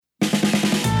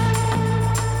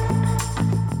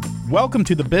Welcome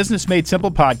to the Business Made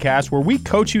Simple podcast, where we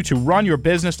coach you to run your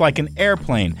business like an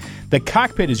airplane. The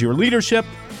cockpit is your leadership,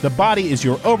 the body is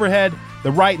your overhead,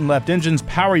 the right and left engines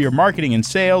power your marketing and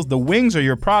sales, the wings are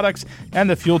your products, and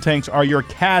the fuel tanks are your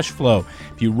cash flow.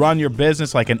 If you run your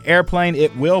business like an airplane,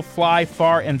 it will fly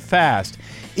far and fast.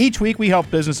 Each week, we help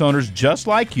business owners just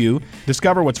like you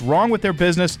discover what's wrong with their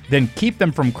business, then keep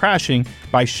them from crashing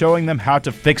by showing them how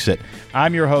to fix it.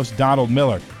 I'm your host, Donald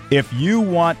Miller. If you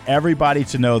want everybody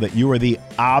to know that you are the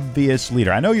obvious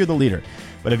leader, I know you're the leader,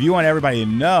 but if you want everybody to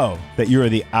know that you are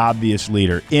the obvious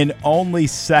leader, in only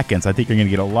seconds, I think you're going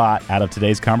to get a lot out of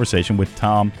today's conversation with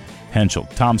Tom Henschel.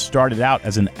 Tom started out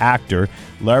as an actor,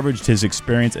 leveraged his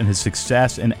experience and his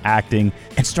success in acting,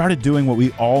 and started doing what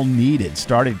we all needed,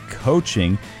 started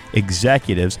coaching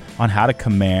executives on how to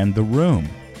command the room.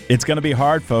 It's going to be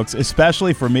hard, folks,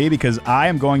 especially for me, because I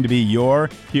am going to be your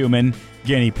human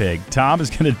guinea pig. Tom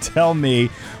is going to tell me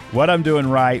what I'm doing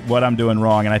right, what I'm doing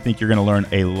wrong, and I think you're going to learn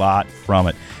a lot from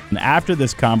it. And after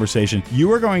this conversation,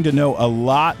 you are going to know a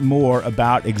lot more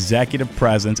about executive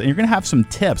presence, and you're going to have some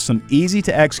tips, some easy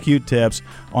to execute tips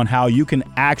on how you can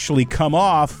actually come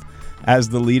off as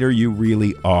the leader you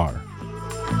really are.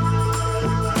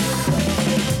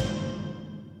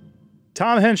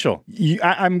 Tom Henschel,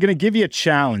 I'm going to give you a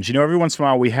challenge. You know, every once in a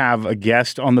while we have a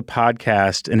guest on the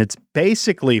podcast, and it's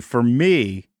basically, for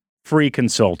me, free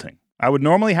consulting. I would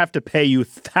normally have to pay you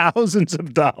thousands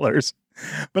of dollars,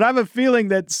 but I have a feeling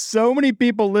that so many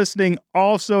people listening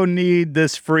also need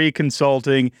this free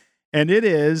consulting, and it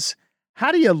is,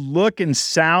 how do you look and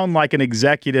sound like an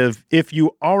executive if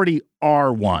you already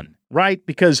are one? Right?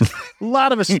 Because a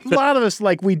lot of us,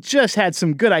 like, we just had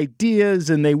some good ideas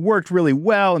and they worked really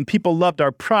well and people loved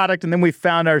our product. And then we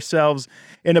found ourselves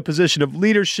in a position of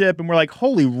leadership and we're like,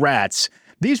 holy rats,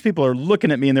 these people are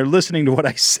looking at me and they're listening to what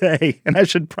I say. And I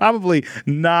should probably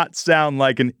not sound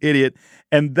like an idiot.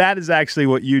 And that is actually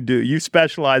what you do. You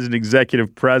specialize in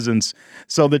executive presence.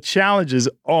 So the challenge is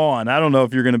on. I don't know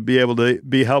if you're going to be able to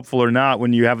be helpful or not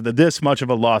when you have this much of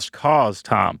a lost cause,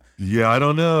 Tom. Yeah, I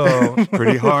don't know. It's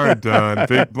pretty hard, Don.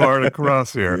 Big bar to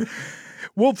cross here.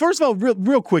 Well, first of all,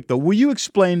 real quick, though, will you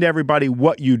explain to everybody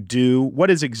what you do? What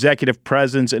is executive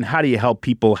presence and how do you help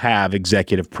people have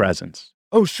executive presence?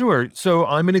 Oh, sure. So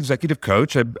I'm an executive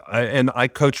coach, and I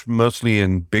coach mostly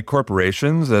in big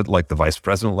corporations at like the vice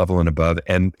president level and above.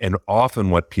 And often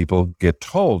what people get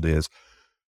told is,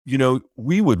 you know,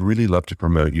 we would really love to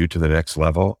promote you to the next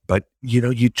level, but, you know,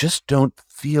 you just don't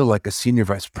feel like a senior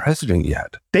vice president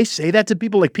yet. They say that to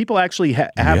people? Like, people actually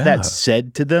have that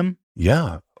said to them?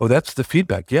 Yeah. Oh, that's the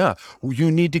feedback. Yeah. Well,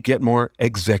 you need to get more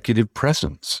executive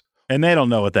presence. And they don't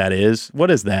know what that is. What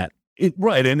is that?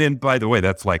 Right. And then, by the way,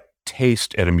 that's like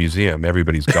taste at a museum.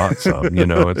 Everybody's got some, you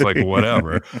know, it's like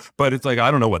whatever, but it's like, I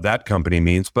don't know what that company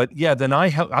means, but yeah, then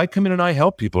I come in and I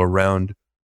help people around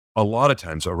a lot of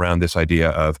times around this idea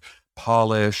of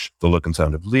polish, the look and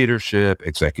sound of leadership,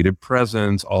 executive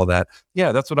presence, all that.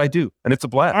 Yeah, that's what I do. And it's a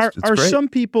blast. Are some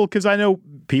people, because I know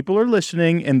people are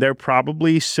listening and they're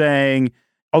probably saying,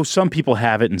 oh, some people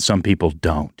have it and some people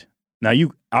don't. Now,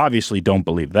 you obviously don't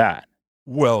believe that.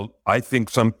 Well, I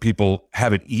think some people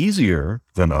have it easier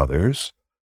than others,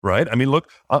 right? I mean, look,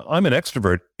 I'm an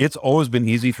extrovert. It's always been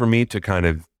easy for me to kind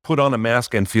of put on a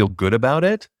mask and feel good about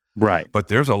it. Right. But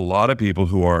there's a lot of people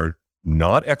who are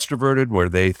not extroverted where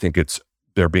they think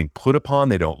they're being put upon.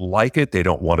 They don't like it. They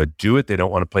don't want to do it. They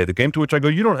don't want to play the game, to which I go,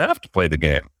 you don't have to play the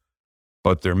game.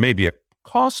 But there may be a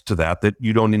cost to that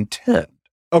you don't intend.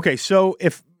 Okay. So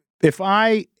if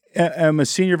I am a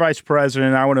senior vice president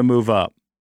and I want to move up,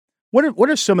 what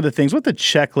are some of the things, what the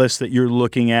checklist that you're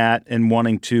looking at and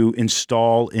wanting to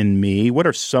install in me? What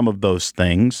are some of those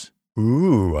things?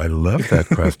 Ooh, I love that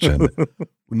question.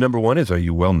 Number one is, are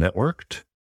you well networked?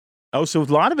 Oh, so a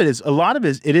lot of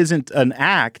it isn't an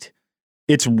act.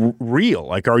 It's real.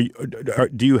 Like,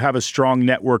 do you have a strong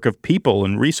network of people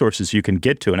and resources you can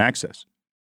get to and access?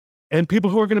 And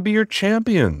people who are going to be your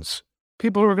champions.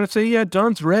 People who are going to say, yeah,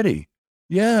 Don's ready.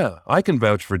 Yeah, I can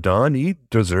vouch for Don. He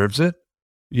deserves it.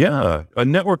 Yeah, a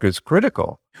network is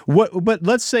critical. But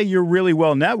let's say you're really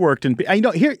well networked, and I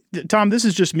know here, Tom, this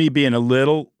is just me being a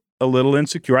little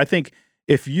insecure. I think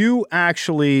if you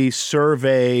actually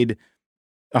surveyed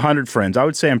 100 friends, I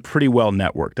would say I'm pretty well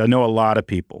networked. I know a lot of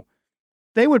people.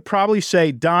 They would probably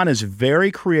say Don is very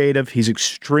creative. He's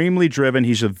extremely driven.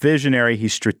 He's a visionary.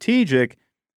 He's strategic.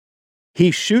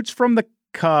 He shoots from the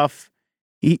cuff.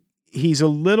 He's a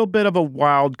little bit of a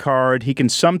wild card. He can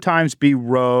sometimes be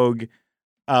rogue.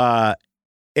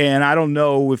 And I don't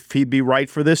know if he'd be right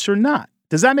for this or not.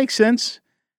 Does that make sense?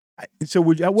 So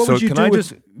what would you do?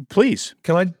 Please.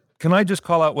 Can I just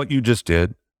call out what you just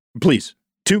did? Please.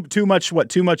 Too much what?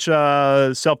 Too much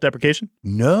self-deprecation?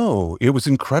 No, it was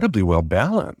incredibly well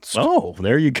balanced. Oh,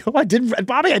 there you go.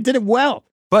 Bobby, I did it well.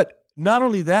 But not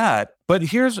only that, but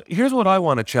here's what I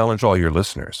want to challenge all your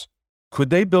listeners. Could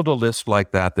they build a list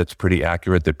like that that's pretty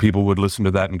accurate, that people would listen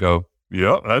to that and go,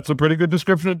 yeah, that's a pretty good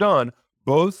description of Don.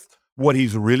 Both what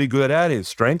he's really good at, his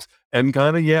strengths, and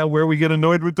kind of, where we get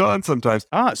annoyed with Don sometimes.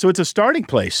 So it's a starting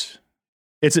place.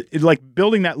 It's like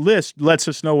building that list lets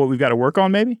us know what we've got to work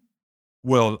on, maybe?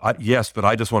 Well, yes, but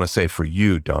I just want to say for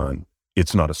you, Don,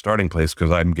 it's not a starting place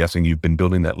because I'm guessing you've been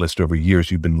building that list over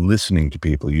years. You've been listening to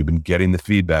people. You've been getting the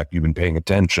feedback. You've been paying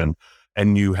attention.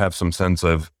 And you have some sense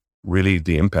of really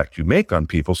the impact you make on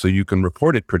people so you can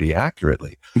report it pretty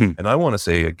accurately. Mm-hmm. And I want to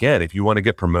say, again, if you want to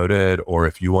get promoted or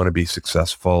if you want to be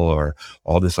successful or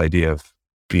all this idea of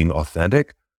being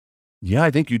authentic,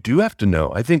 I think you do have to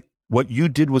know. I think what you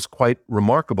did was quite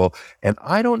remarkable. And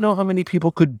I don't know how many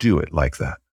people could do it like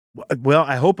that. Well,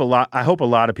 I hope a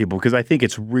lot of people, because I think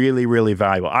it's really, really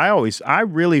valuable. I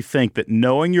really think that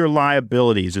knowing your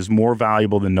liabilities is more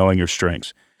valuable than knowing your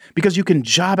strengths, because you can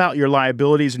job out your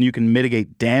liabilities and you can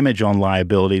mitigate damage on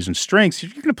liabilities and strengths.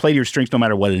 You're going to play to your strengths no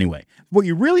matter what anyway. What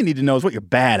you really need to know is what you're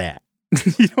bad at.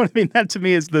 You know what I mean? That to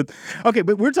me is okay,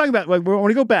 but we're talking about, like, we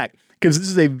want to go back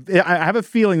because I have a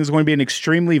feeling this is going to be an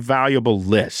extremely valuable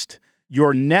list.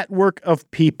 Your network of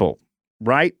people.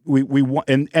 Right? We want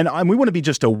and we want to be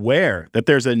just aware that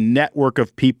there's a network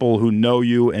of people who know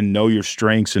you and know your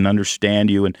strengths and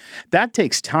understand you. And that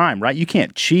takes time, right? You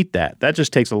can't cheat that. That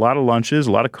just takes a lot of lunches,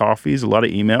 a lot of coffees, a lot of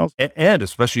emails. And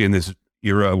especially in this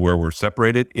era where we're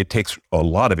separated, it takes a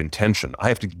lot of intention. I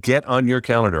have to get on your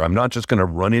calendar. I'm not just going to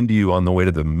run into you on the way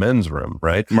to the men's room,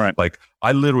 right? Right. Like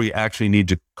I literally actually need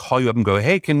to call you up and go,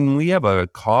 hey, can we have a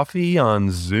coffee on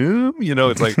Zoom?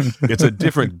 It's like, it's a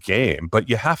different game, but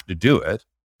you have to do it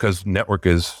because network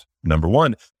is number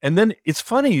one. And then it's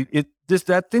funny,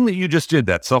 that thing that you just did,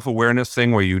 that self-awareness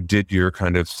thing where you did your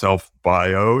kind of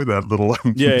self-bio, that little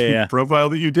profile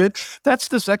that you did. That's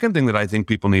the second thing that I think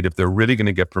people need if they're really going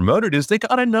to get promoted is they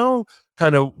got to know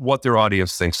kind of what their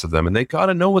audience thinks of them and they got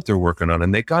to know what they're working on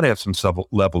and they got to have some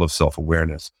level of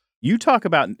self-awareness. You talk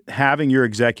about having your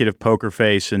executive poker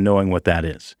face and knowing what that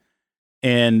is.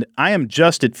 And I am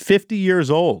just at 50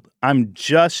 years old. I'm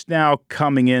just now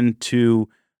coming into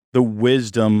the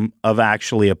wisdom of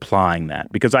actually applying that,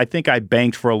 because I think I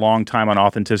banked for a long time on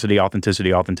authenticity.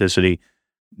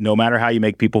 No matter how you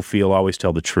make people feel, always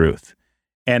tell the truth.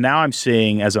 And now I'm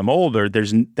seeing, as I'm older,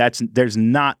 there's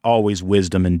not always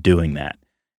wisdom in doing that.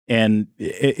 And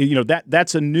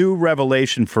that's a new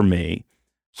revelation for me.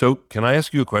 So can I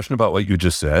ask you a question about what you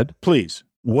just said? Please.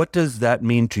 What does that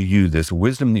mean to you, this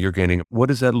wisdom that you're gaining? What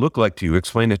does that look like to you?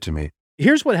 Explain it to me.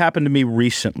 Here's what happened to me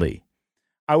recently.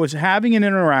 I was having an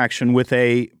interaction with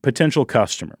a potential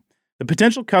customer. The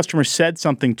potential customer said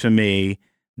something to me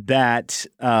that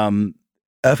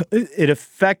it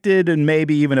affected and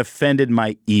maybe even offended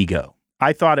my ego.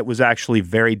 I thought it was actually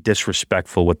very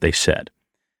disrespectful what they said.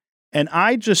 And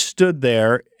I just stood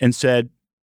there and said,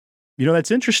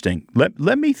 that's interesting.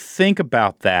 Let me think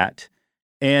about that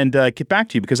and get back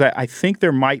to you, because I think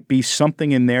there might be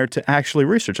something in there to actually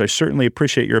research. I certainly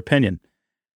appreciate your opinion.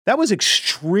 That was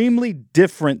extremely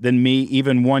different than me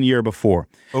even 1 year before.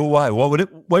 Oh, why? What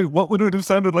would it have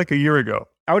sounded like a year ago?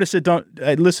 I would have said,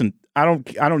 listen, I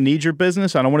don't need your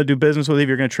business. I don't want to do business with you. If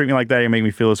you're going to treat me like that, you make me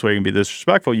feel this way, you can be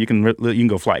disrespectful, you can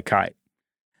go fly a kite.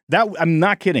 That, I'm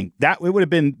not kidding. It would have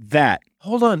been that.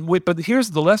 Hold on, wait, but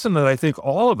here's the lesson that I think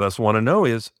all of us want to know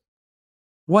is,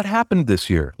 what happened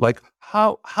this year? Like,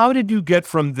 how did you get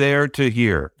from there to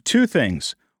here? Two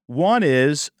things. One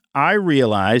is, I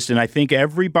realized, and I think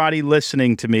everybody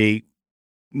listening to me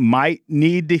might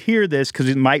need to hear this because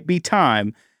it might be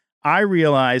time. I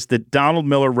realized that Donald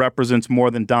Miller represents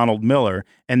more than Donald Miller,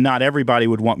 and not everybody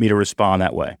would want me to respond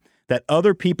that way. That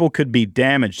other people could be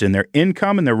damaged in their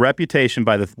income and their reputation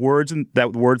by the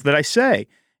words that I say.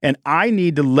 And I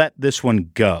need to let this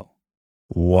one go.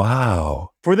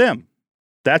 Wow. For them.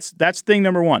 That's thing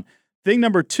number one. Thing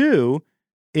number two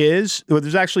is,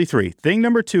 there's actually three. Thing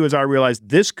number two is I realized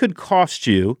this could cost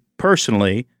you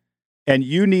personally, and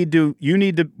you need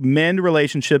to mend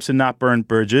relationships and not burn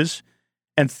bridges.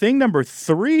 And thing number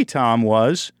three, Tom,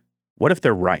 was, what if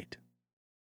they're right?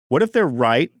 What if they're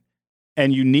right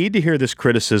and you need to hear this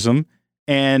criticism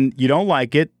and you don't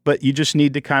like it, but you just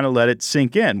need to kind of let it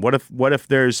sink in? What if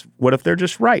they're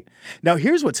just right? Now,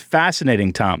 here's what's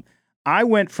fascinating, Tom. I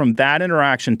went from that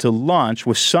interaction to lunch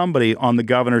with somebody on the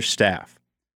governor's staff.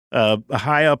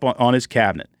 High up on his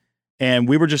cabinet. And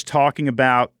we were just talking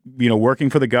about, working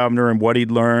for the governor and what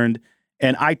he'd learned.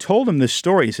 And I told him this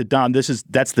story. He said, Don,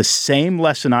 that's the same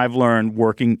lesson I've learned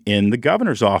working in the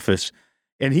governor's office.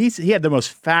 And he had the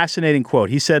most fascinating quote.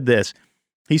 He said this.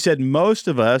 He said, most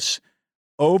of us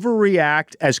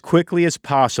overreact as quickly as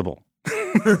possible.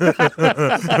 That's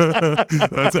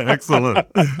excellent.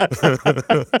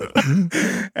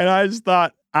 And I just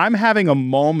thought, I'm having a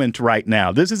moment right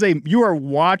now. You are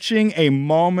watching a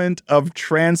moment of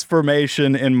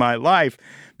transformation in my life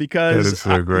because that is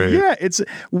so great.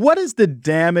 What is the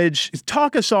damage?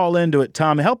 Talk us all into it,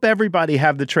 Tom. Help everybody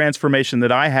have the transformation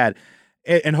that I had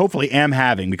and hopefully am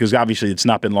having, because obviously it's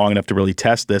not been long enough to really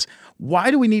test this. Why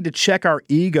do we need to check our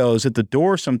egos at the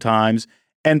door sometimes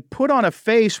and put on a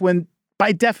face when,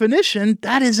 by definition,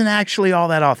 that isn't actually all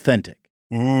that authentic?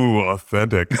 Ooh,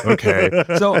 authentic. Okay.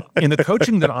 So in the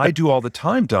coaching that I do all the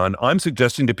time, Don, I'm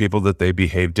suggesting to people that they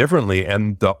behave differently.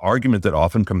 And the argument that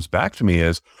often comes back to me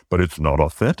is, but it's not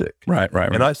authentic. Right.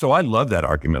 And I love that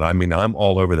argument. I mean, I'm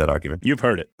all over that argument. You've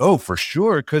heard it. Oh, for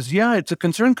sure. Because it's a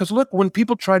concern. Because look, when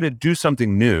people try to do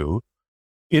something new,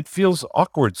 it feels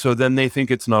awkward. So then they think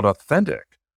it's not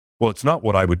authentic. Well, it's not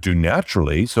what I would do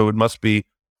naturally. So it must be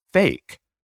fake.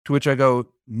 To which I go,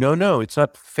 no, it's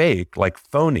not fake, like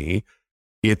phony.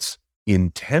 It's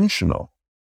intentional.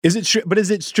 Is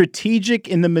it strategic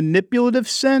in the manipulative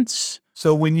sense?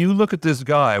 So when you look at this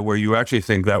guy where you actually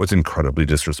think that was incredibly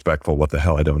disrespectful, what the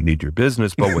hell, I don't need your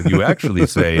business. But what you actually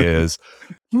say is,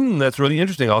 that's really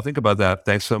interesting. I'll think about that.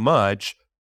 Thanks so much.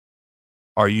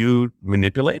 Are you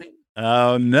manipulating?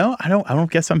 No, I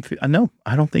don't guess I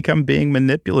don't think I'm being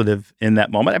manipulative in that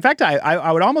moment. In fact,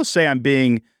 I would almost say I'm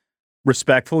being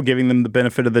respectful, giving them the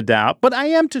benefit of the doubt, but I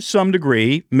am to some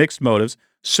degree, mixed motives,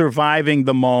 surviving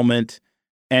the moment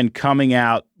and coming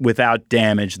out without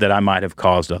damage that I might have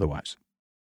caused otherwise.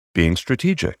 Being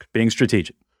strategic.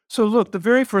 So look, the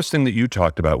very first thing that you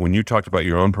talked about when you talked about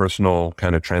your own personal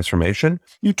kind of transformation,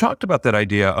 you talked about that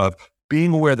idea of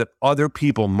being aware that other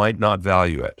people might not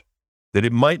value it, that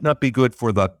it might not be good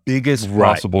for the biggest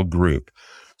possible group.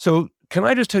 So can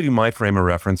I just tell you my frame of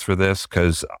reference for this?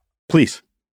 Because please.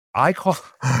 I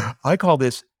call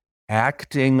this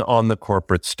acting on the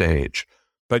corporate stage.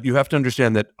 But you have to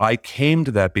understand that I came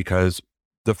to that because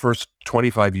the first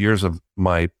 25 years of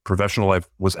my professional life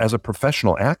was as a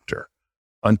professional actor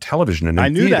on television and in I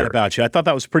knew theater. that about you. I thought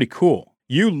that was pretty cool.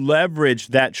 You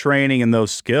leveraged that training and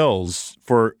those skills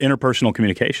for interpersonal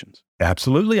communications.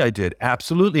 Absolutely, I did.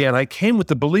 Absolutely. And I came with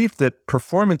the belief that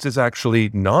performance is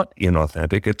actually not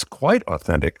inauthentic. It's quite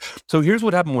authentic. So here's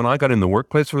what happened when I got in the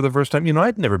workplace for the first time.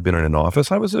 I'd never been in an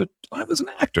office. I was an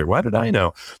actor. Why did I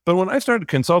know? But when I started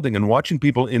consulting and watching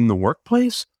people in the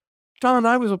workplace, Don,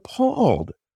 I was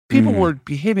appalled. People were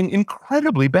behaving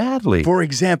incredibly badly. For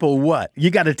example, what?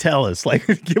 You got to tell us. Like,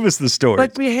 give us the story.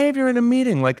 Like behavior in a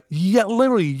meeting, like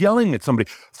literally yelling at somebody,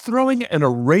 throwing an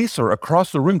eraser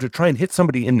across the room to try and hit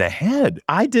somebody in the head.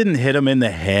 I didn't hit him in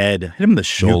the head. Hit him in the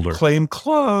shoulder. You claim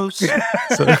close.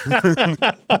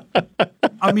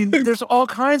 I mean, there's all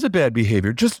kinds of bad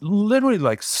behavior. Just literally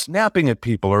like snapping at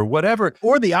people or whatever.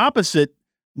 Or the opposite,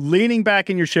 leaning back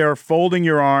in your chair, folding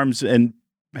your arms and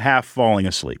half falling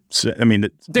asleep. So, I mean,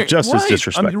 just as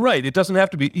disrespectful. I mean, right. It doesn't have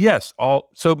to be,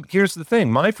 So here's the thing.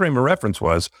 My frame of reference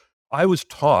was I was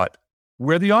taught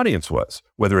where the audience was,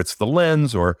 whether it's the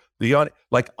lens or the audience.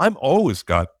 Like I'm always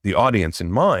got the audience in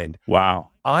mind. Wow.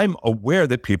 I'm aware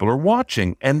that people are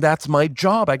watching and that's my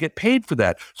job. I get paid for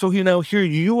that. So, here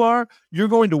you are, you're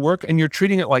going to work and you're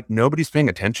treating it like nobody's paying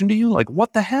attention to you. Like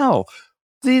what the hell?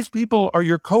 These people are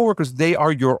your coworkers. They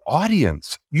are your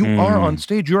audience. You are on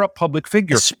stage. You're a public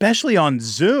figure. Especially on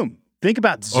Zoom. Think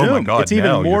about Zoom. Oh my God, it's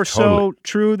even more so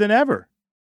true than ever.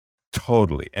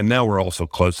 Totally. And now we're also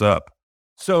close up.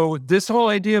 So this whole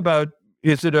idea about,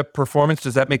 is it a performance?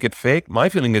 Does that make it fake? My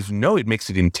feeling is no, it makes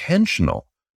it intentional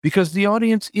because the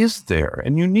audience is there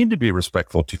and you need to be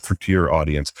respectful to your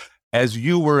audience. As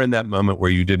you were in that moment where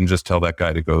you didn't just tell that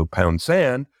guy to go pound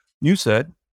sand, you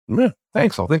said,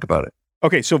 thanks, I'll think about it.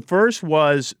 Okay, so first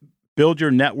was build your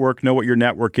network, know what your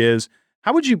network is.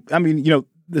 How would you,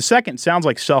 the second sounds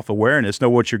like self-awareness, know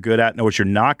what you're good at, know what you're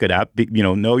not good at,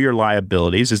 know your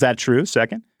liabilities. Is that true,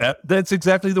 second? That's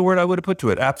exactly the word I would have put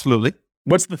to it, absolutely.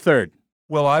 What's the third?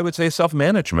 Well, I would say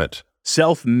self-management.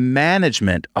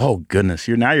 Self-management. Oh, goodness.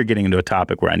 Now you're getting into a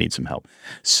topic where I need some help.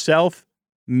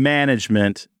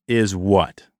 Self-management is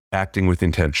what? Acting with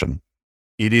intention.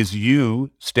 It is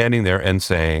you standing there and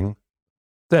saying,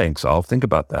 thanks, I'll think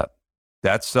about that.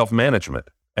 That's self-management.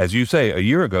 As you say, a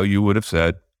year ago, you would have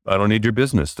said, I don't need your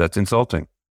business. That's insulting.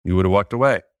 You would have walked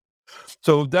away.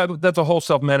 So that's a whole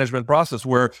self-management process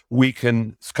where we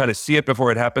can kind of see it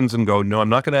before it happens and go, no, I'm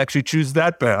not going to actually choose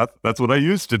that path. That's what I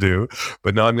used to do.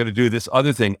 But now I'm going to do this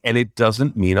other thing. And it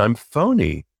doesn't mean I'm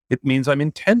phony. It means I'm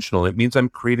intentional. It means I'm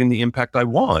creating the impact I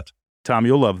want. Tom,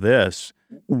 you'll love this.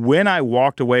 When I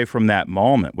walked away from that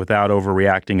moment without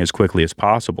overreacting as quickly as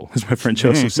possible, as my friend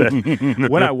Joseph said,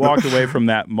 when I walked away from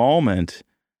that moment,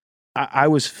 I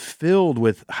was filled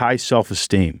with high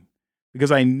self-esteem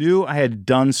because I knew I had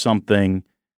done something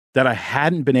that I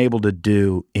hadn't been able to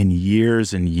do in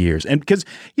years and years. And because,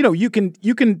 you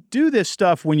can do this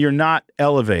stuff when you're not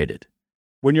elevated,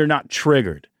 when you're not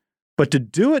triggered. But to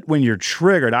do it when you're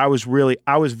triggered, I was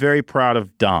very proud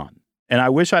of Don. And I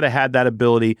wish I'd have had that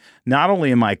ability, not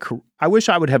only in my career, I wish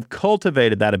I would have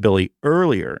cultivated that ability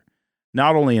earlier,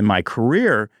 not only in my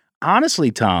career, honestly,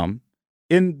 Tom,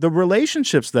 in the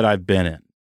relationships that I've been in.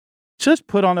 Just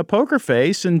put on a poker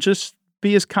face and just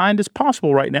be as kind as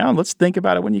possible right now. And let's think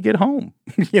about it when you get home.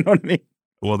 You know what I mean?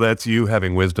 Well, that's you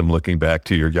having wisdom looking back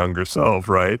to your younger self,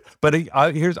 right? But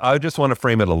I just want to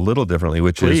frame it a little differently,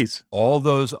 which is all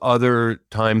those other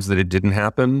times that it didn't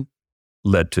happen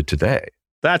led to today.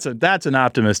 That's an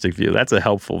optimistic view. That's a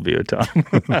helpful view, Tom.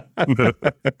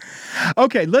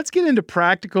 Okay, let's get into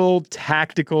practical,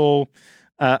 tactical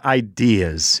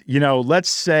ideas. Let's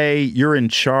say you're in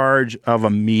charge of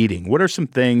a meeting. What are some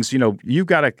things, you've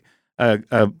got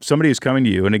somebody who's coming to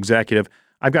you, an executive.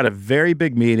 I've got a very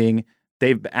big meeting.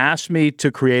 They've asked me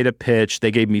to create a pitch. They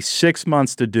gave me 6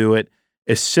 months to do it.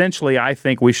 Essentially, I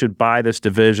think we should buy this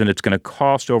division. It's going to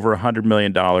cost over $100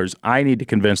 million. I need to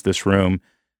convince this room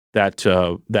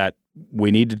that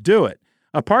we need to do it.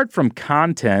 Apart from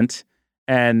content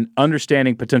and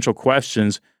understanding potential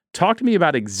questions, talk to me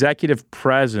about executive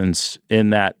presence in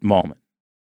that moment.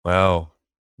 Wow.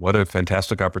 What a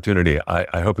fantastic opportunity.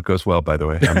 I hope it goes well, by the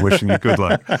way. I'm wishing you good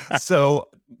luck. So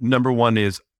number one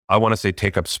is, I want to say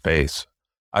take up space.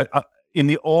 In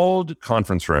the old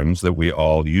conference rooms that we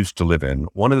all used to live in,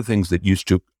 one of the things that used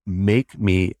to make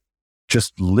me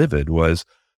just livid was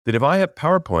that if I have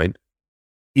PowerPoint,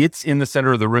 it's in the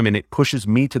center of the room and it pushes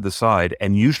me to the side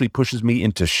and usually pushes me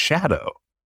into shadow,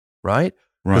 right?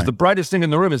 Because the brightest thing in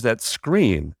the room is that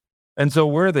screen. And so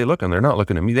where are they looking? They're not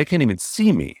looking at me. They can't even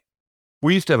see me.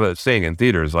 We used to have a saying in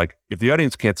theaters, like, if the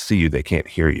audience can't see you, they can't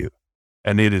hear you.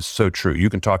 And it is so true. You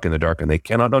can talk in the dark and they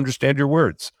cannot understand your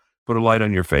words. Put a light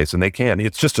on your face and they can.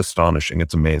 It's just astonishing.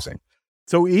 It's amazing.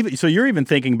 So you're even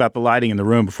thinking about the lighting in the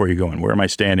room before you go in. Where am I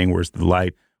standing? Where's the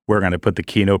light? Where am I going to put the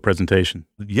keynote presentation?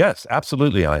 Yes,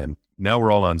 absolutely I am. Now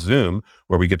we're all on Zoom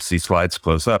where we get to see slides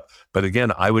close up. But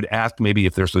again, I would ask maybe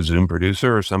if there's a Zoom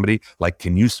producer or somebody, like,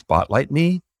 can you spotlight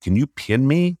me? Can you pin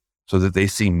me so that they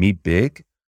see me big?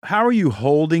 How are you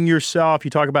holding yourself?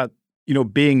 You talk about,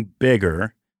 being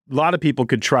bigger. A lot of people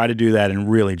could try to do that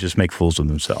and really just make fools of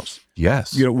themselves.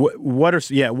 Yes. What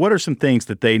are some things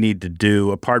that they need to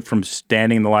do apart from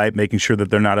standing in the light, making sure that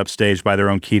they're not upstaged by their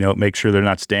own keynote, make sure they're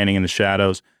not standing in the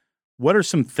shadows? What are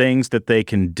some things that they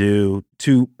can do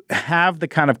to have the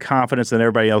kind of confidence that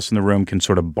everybody else in the room can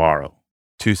sort of borrow?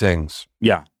 2 things.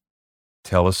 Yeah.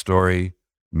 Tell a story,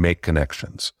 make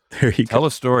connections. There you go. Tell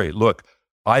a story. Look,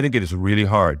 I think it is really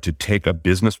hard to take a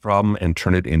business problem and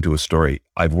turn it into a story.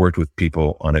 I've worked with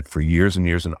people on it for years and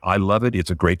years, and I love it. It's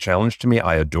a great challenge to me.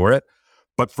 I adore it.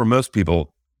 But for most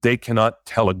people, they cannot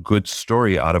tell a good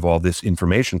story out of all this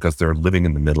information because they're living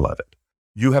in the middle of it.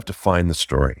 You have to find the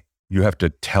story. You have to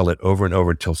tell it over and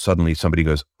over until suddenly somebody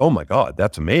goes, oh my God,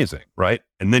 that's amazing, right?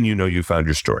 And then you found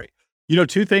your story.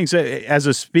 2 things as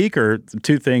a speaker,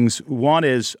 2 things. One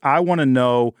is I want to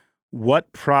know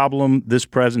what problem this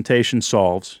presentation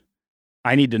solves.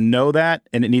 I need to know that,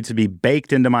 and it needs to be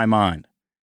baked into my mind.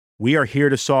 We are here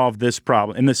to solve this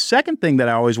problem. And the second thing that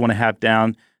I always want to have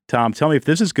down, Tom, tell me if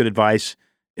this is good advice.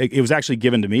 It was actually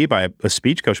given to me by a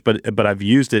speech coach, but I've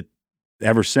used it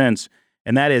ever since.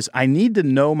 And that is, I need to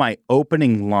know my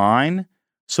opening line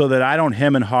so that I don't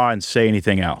hem and haw and say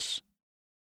anything else.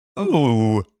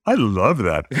 Oh, I love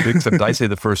that. Except I say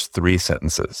the first 3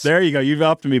 sentences. There you go. You've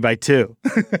upped me by 2.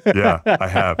 Yeah, I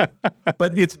have.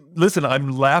 But listen,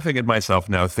 I'm laughing at myself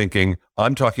now thinking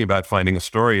I'm talking about finding a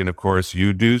story. And of course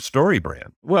you do story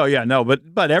brand. Well, yeah, no, but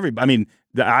I'm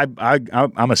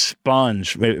a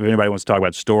sponge. If anybody wants to talk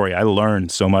about story, I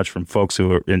learned so much from folks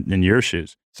who are in your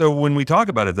shoes. So when we talk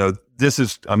about it, though,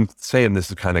 I'm saying this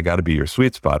has kind of got to be your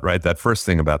sweet spot, right? That first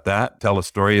thing about that, tell a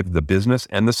story of the business.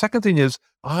 And the second thing is,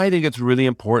 I think it's really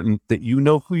important that you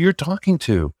know who you're talking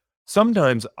to.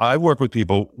 Sometimes I work with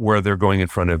people where they're going in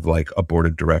front of like a board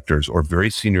of directors or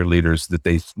very senior leaders that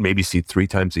they maybe see 3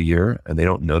 times a year and they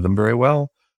don't know them very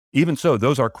well. Even so,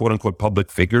 those are quote unquote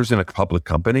public figures in a public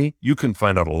company. You can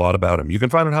find out a lot about them. You can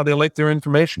find out how they like their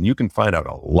information. You can find out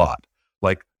a lot.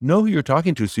 Like, know who you're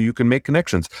talking to so you can make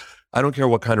connections. I don't care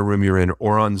what kind of room you're in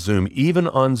or on Zoom, even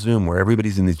on Zoom where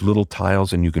everybody's in these little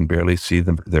tiles and you can barely see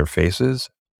their faces.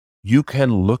 You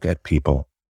can look at people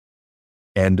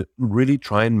and really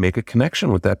try and make a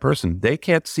connection with that person. They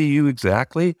can't see you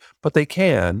exactly, but they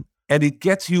can. And it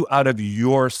gets you out of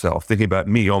yourself thinking about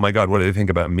me. Oh my God, what do they think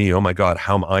about me? Oh my God,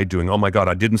 how am I doing? Oh my God,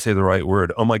 I didn't say the right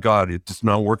word. Oh my God, it's just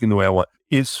not working the way I want.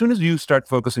 As soon as you start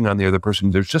focusing on the other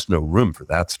person, there's just no room for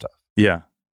that stuff. Yeah.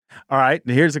 All right.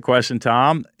 Here's a question,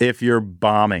 Tom. If you're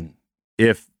bombing,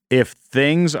 if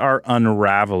things are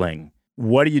unraveling,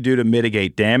 what do you do to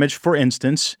mitigate damage? For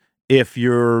instance, if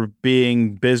you're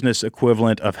being business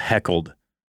equivalent of heckled,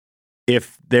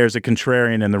 if there's a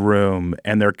contrarian in the room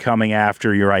and they're coming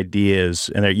after your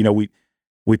ideas and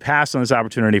we passed on this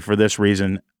opportunity for this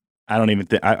reason. I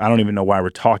don't even know why we're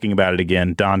talking about it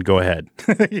again. Don, go ahead.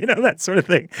 That sort of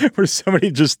thing where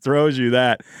somebody just throws you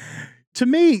that. To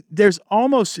me, there's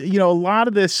almost, a lot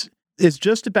of this is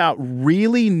just about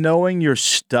really knowing your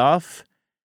stuff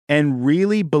and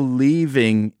really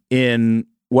believing in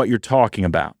what you're talking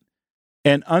about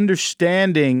and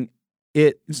understanding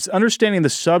the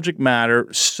subject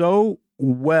matter so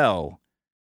well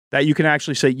that you can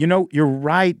actually say, you're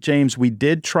right, James, we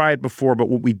did try it before, but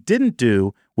what we didn't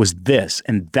do was this,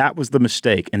 and that was the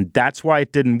mistake, and that's why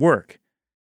it didn't work.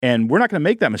 And we're not going to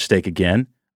make that mistake again.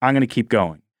 I'm going to keep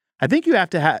going. I think you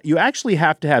actually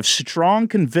have to have strong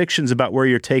convictions about where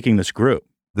you're taking this group.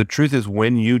 The truth is,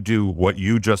 when you do what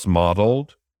you just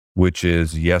modeled, which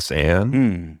is yes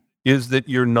and, is that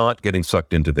you're not getting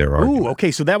sucked into their argument. Ooh, okay.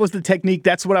 So that was the technique.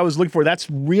 That's what I was looking for. That's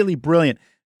really brilliant.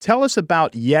 Tell us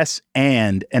about yes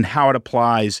and how it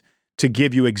applies to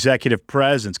give you executive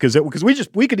presence. Because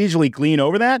we could easily glean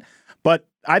over that, but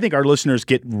I think our listeners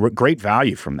get great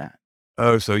value from that.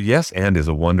 Oh, so yes and is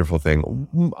a wonderful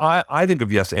thing. I think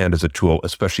of yes and as a tool,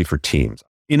 especially for teams.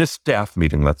 In a staff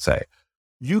meeting, let's say,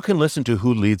 you can listen to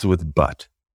who leads with but.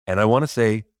 And I want to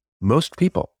say most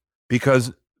people,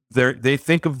 because they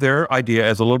think of their idea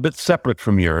as a little bit separate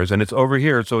from yours and it's over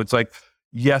here. So it's like,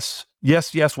 yes,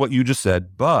 what you just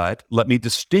said, but let me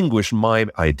distinguish my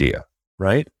idea,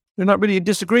 right? They're not really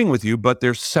disagreeing with you, but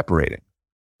they're separating.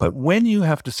 But when you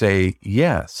have to say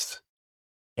yes,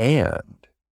 and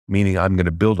meaning I'm going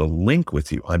to build a link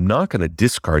with you, I'm not going to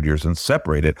discard yours and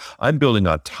separate it. I'm building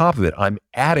on top of it. I'm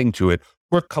adding to it.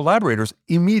 We're collaborators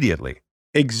immediately.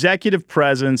 Executive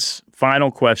presence.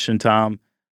 Final question, Tom.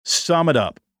 Sum it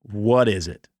up. What is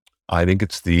it? I think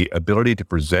it's the ability to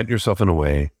present yourself in a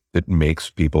way that makes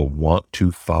people want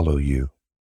to follow you.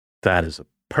 That is a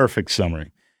perfect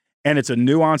summary. And it's a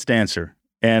nuanced answer.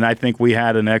 And I think we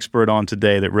had an expert on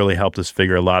today that really helped us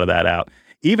figure a lot of that out.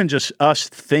 Even just us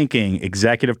thinking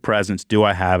executive presence, do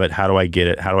I have it? How do I get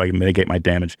it? How do I mitigate my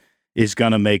damage? Is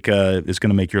going to make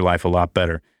your life a lot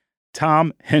better.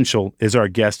 Tom Henschel is our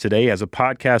guest today. He has a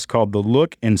podcast called The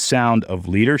Look and Sound of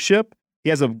Leadership. He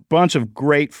has a bunch of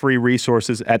great free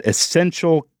resources at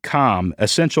Essential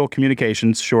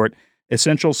Communications, short,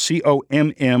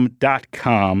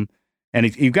 essentialcomm.com.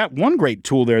 And you've got one great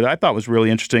tool there that I thought was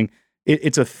really interesting.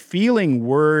 It's a feeling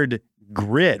word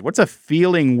grid. What's a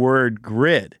feeling word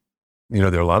grid? There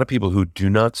are a lot of people who do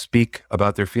not speak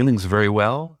about their feelings very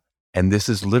well. And this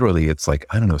is literally, it's like,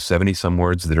 70 some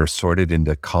words that are sorted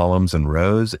into columns and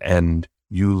rows. And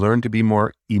you learn to be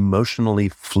more emotionally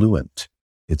fluent.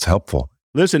 It's helpful.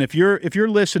 Listen, if you're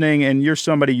listening and you're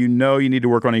somebody you need to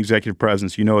work on executive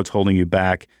presence, it's holding you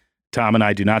back. Tom and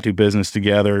I do not do business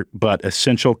together, but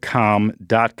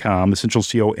essentialcomm.com,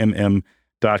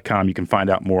 essentialcomm.com, you can find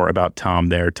out more about Tom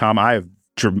there. Tom, I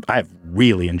have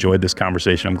really enjoyed this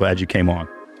conversation. I'm glad you came on.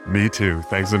 Me too.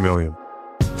 Thanks a million.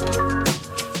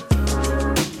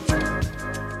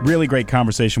 Really great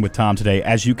conversation with Tom today.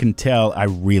 As you can tell, I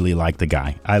really like the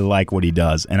guy. I like what he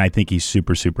does, and I think he's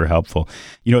super, super helpful.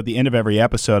 At the end of every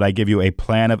episode, I give you a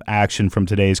plan of action from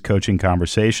today's coaching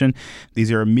conversation.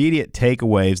 These are immediate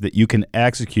takeaways that you can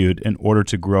execute in order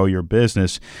to grow your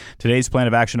business. Today's plan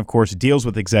of action, of course, deals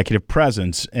with executive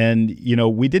presence, and,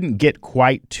 we didn't get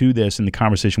quite to this in the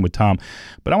conversation with Tom,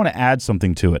 but I want to add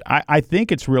something to it. I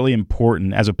think it's really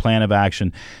important as a plan of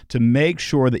action to make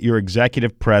sure that your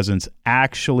executive presence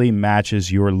actually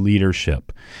matches your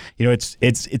leadership. It's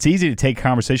easy to take a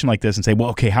conversation like this and say, well,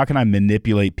 okay, how can I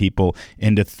manipulate people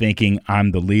into thinking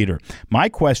I'm the leader? My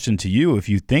question to you, if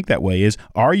you think that way, is,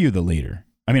 are you the leader?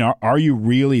 I mean, are you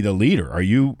really the leader?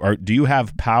 Do you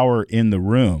have power in the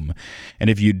room? And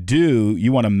if you do,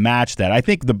 you want to match that. I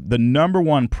think the number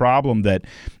one problem that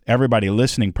everybody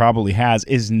listening probably has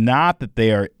is not that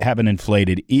they have an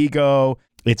inflated ego.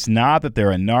 It's not that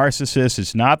they're a narcissist.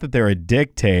 It's not that they're a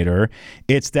dictator.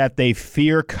 It's that they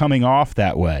fear coming off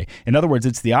that way. In other words,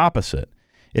 it's the opposite.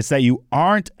 It's that you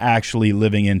aren't actually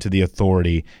living into the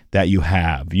authority that you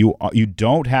have. You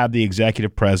don't have the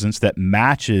executive presence that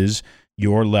matches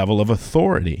your level of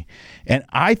authority. And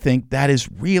I think that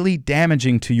is really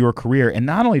damaging to your career. And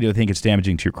not only do I think it's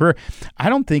damaging to your career, I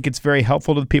don't think it's very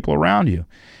helpful to the people around you.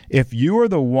 If you are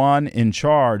the one in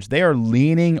charge, they are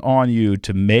leaning on you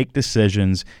to make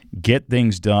decisions, get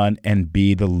things done, and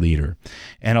be the leader.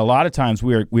 And a lot of times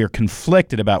we are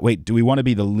conflicted about, wait, do we want to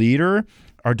be the leader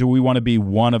or do we want to be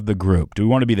one of the group? Do we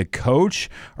want to be the coach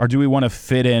or do we want to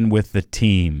fit in with the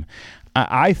team?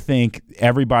 I think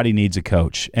everybody needs a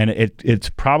coach, and it's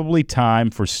probably time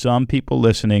for some people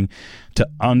listening to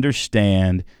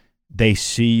understand they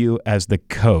see you as the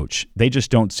coach. They just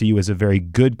don't see you as a very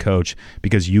good coach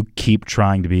because you keep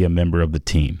trying to be a member of the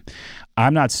team.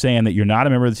 I'm not saying that you're not a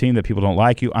member of the team, that people don't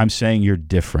like you. I'm saying you're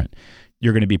different.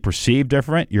 You're going to be perceived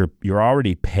different. You're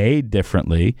already paid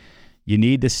differently. You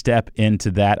need to step into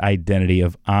that identity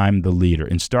of I'm the leader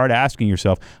and start asking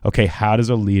yourself, okay, how does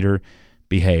a leader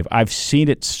behave? I've seen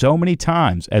it so many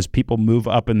times as people move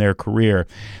up in their career.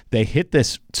 They hit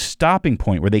this stopping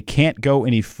point where they can't go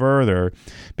any further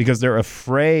because they're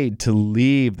afraid to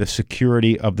leave the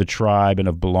security of the tribe and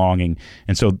of belonging.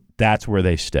 And so that's where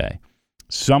they stay.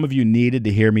 Some of you needed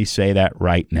to hear me say that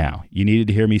right now. You needed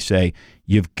to hear me say,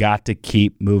 you've got to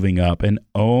keep moving up and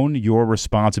own your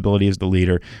responsibility as the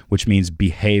leader, which means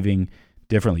behaving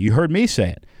differently. You heard me say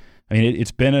it. I mean,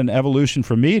 it's been an evolution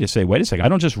for me to say, wait a second, I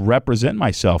don't just represent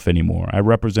myself anymore. I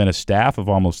represent a staff of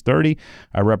almost 30.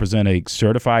 I represent a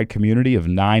certified community of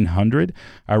 900.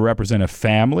 I represent a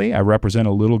family. I represent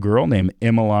a little girl named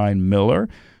Emmeline Miller.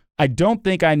 I don't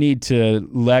think I need to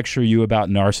lecture you about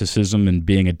narcissism and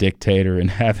being a dictator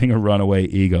and having a runaway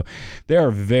ego. There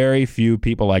are very few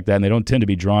people like that, and they don't tend to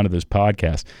be drawn to this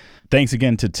podcast. Thanks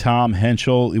again to Tom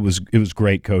Henschel. It was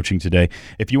great coaching today.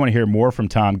 If you want to hear more from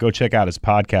Tom, go check out his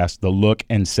podcast, The Look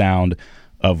and Sound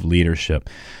of Leadership.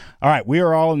 All right, we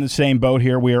are all in the same boat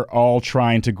here. We are all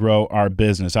trying to grow our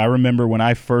business. I remember when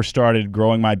I first started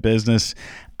growing my business,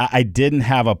 I didn't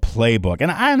have a playbook, and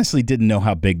I honestly didn't know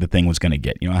how big the thing was going to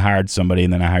get. I hired somebody,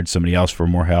 and then I hired somebody else for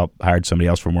more help,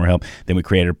 Then we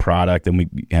created a product, and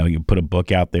we put a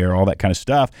book out there, all that kind of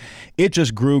stuff. It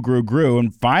just grew.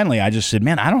 And finally, I just said,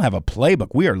 man, I don't have a playbook.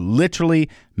 We are literally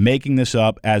making this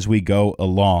up as we go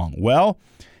along. Well,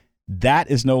 that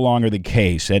is no longer the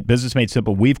case. At Business Made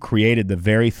Simple, we've created the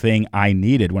very thing I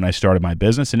needed when I started my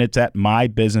business, and it's at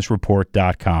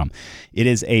mybusinessreport.com. It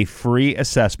is a free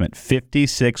assessment,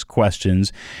 56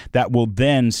 questions that will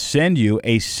then send you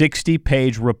a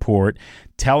 60-page report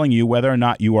telling you whether or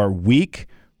not you are weak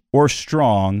or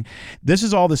strong. This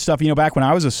is all the stuff, back when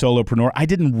I was a solopreneur, I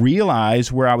didn't realize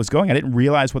where I was going. I didn't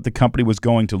realize what the company was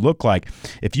going to look like.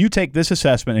 If you take this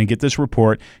assessment and get this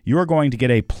report, you are going to get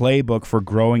a playbook for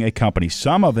growing a company.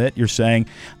 Some of it you're saying,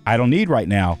 I don't need right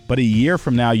now, but a year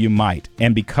from now you might.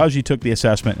 And because you took the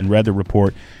assessment and read the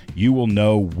report, you will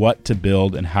know what to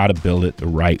build and how to build it the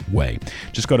right way.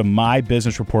 Just go to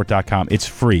mybusinessreport.com. It's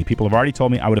free. People have already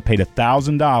told me I would have paid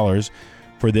 $1,000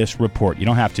 for this report. You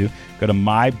don't have to. Go to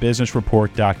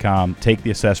mybusinessreport.com, take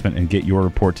the assessment, and get your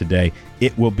report today.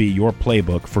 It will be your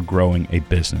playbook for growing a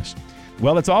business.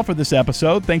 Well, that's all for this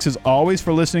episode. Thanks as always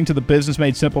for listening to the Business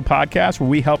Made Simple podcast, where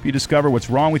we help you discover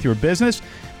what's wrong with your business,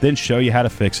 then show you how to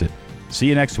fix it. See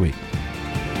you next week.